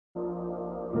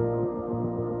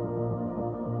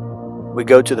We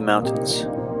go to the mountains,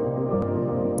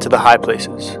 to the high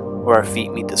places where our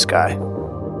feet meet the sky.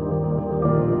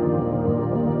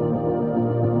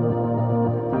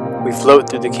 We float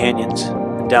through the canyons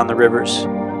and down the rivers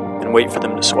and wait for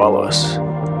them to swallow us.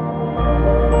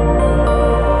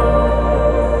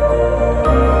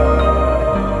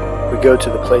 We go to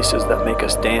the places that make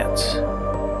us dance,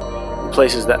 the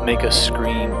places that make us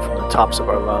scream from the tops of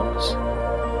our lungs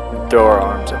and throw our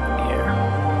arms up in the air.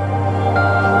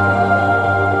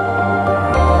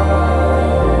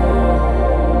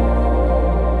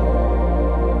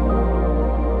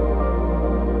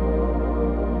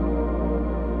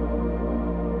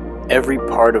 Every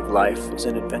part of life is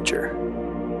an adventure.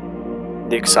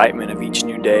 The excitement of each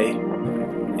new day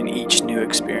and each new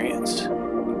experience.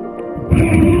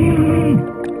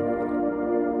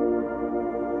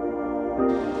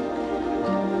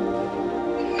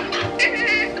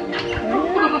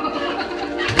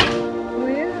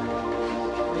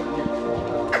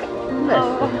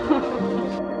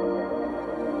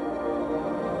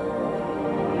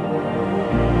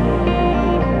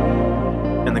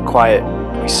 In the quiet,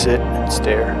 we sit and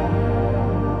stare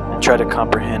and try to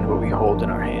comprehend what we hold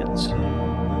in our hands.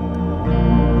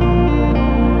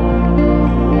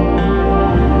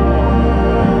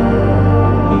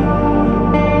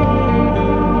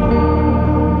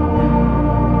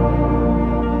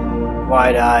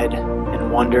 Wide-eyed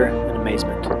in wonder and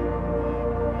amazement.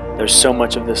 There's so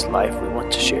much of this life we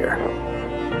want to share.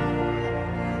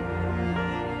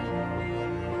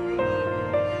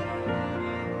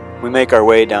 We make our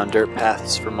way down dirt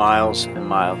paths for miles and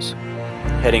miles,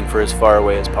 heading for as far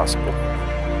away as possible.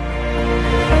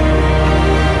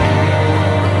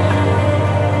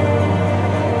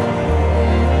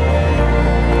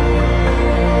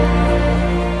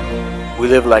 We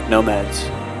live like nomads,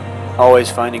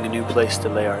 always finding a new place to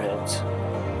lay our heads.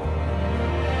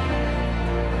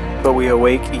 But we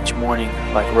awake each morning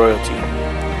like royalty,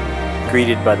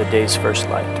 greeted by the day's first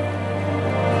light.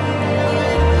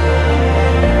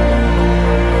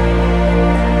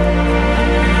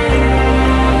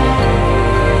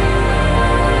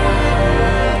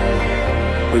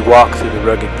 We walk through the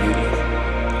rugged beauty,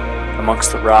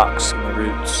 amongst the rocks and the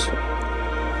roots,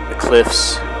 the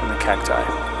cliffs and the cacti,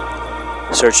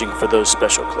 searching for those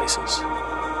special places.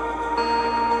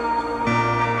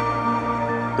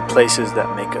 The places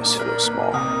that make us feel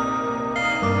small.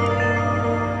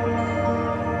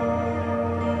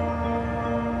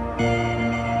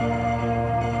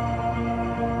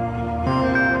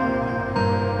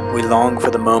 We long for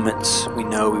the moments we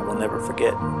know we will never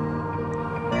forget.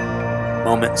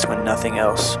 Moments when nothing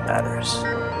else matters.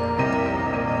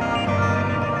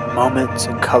 Moments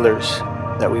and colors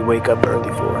that we wake up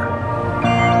early for.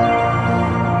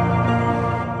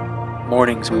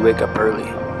 Mornings we wake up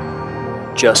early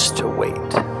just to wait.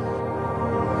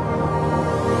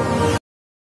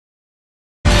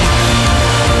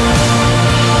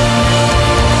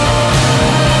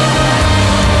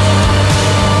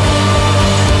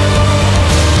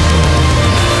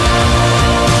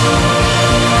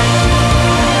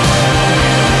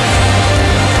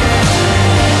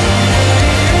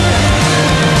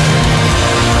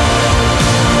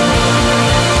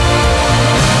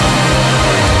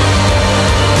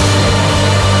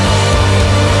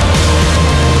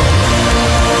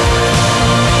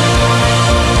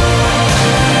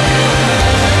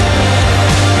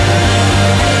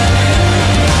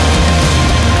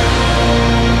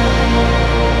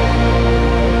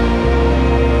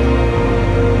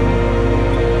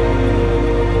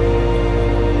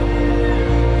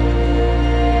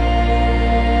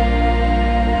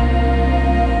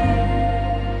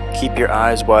 Keep your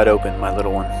eyes wide open, my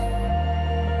little one.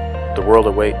 The world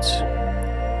awaits,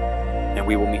 and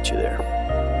we will meet you there.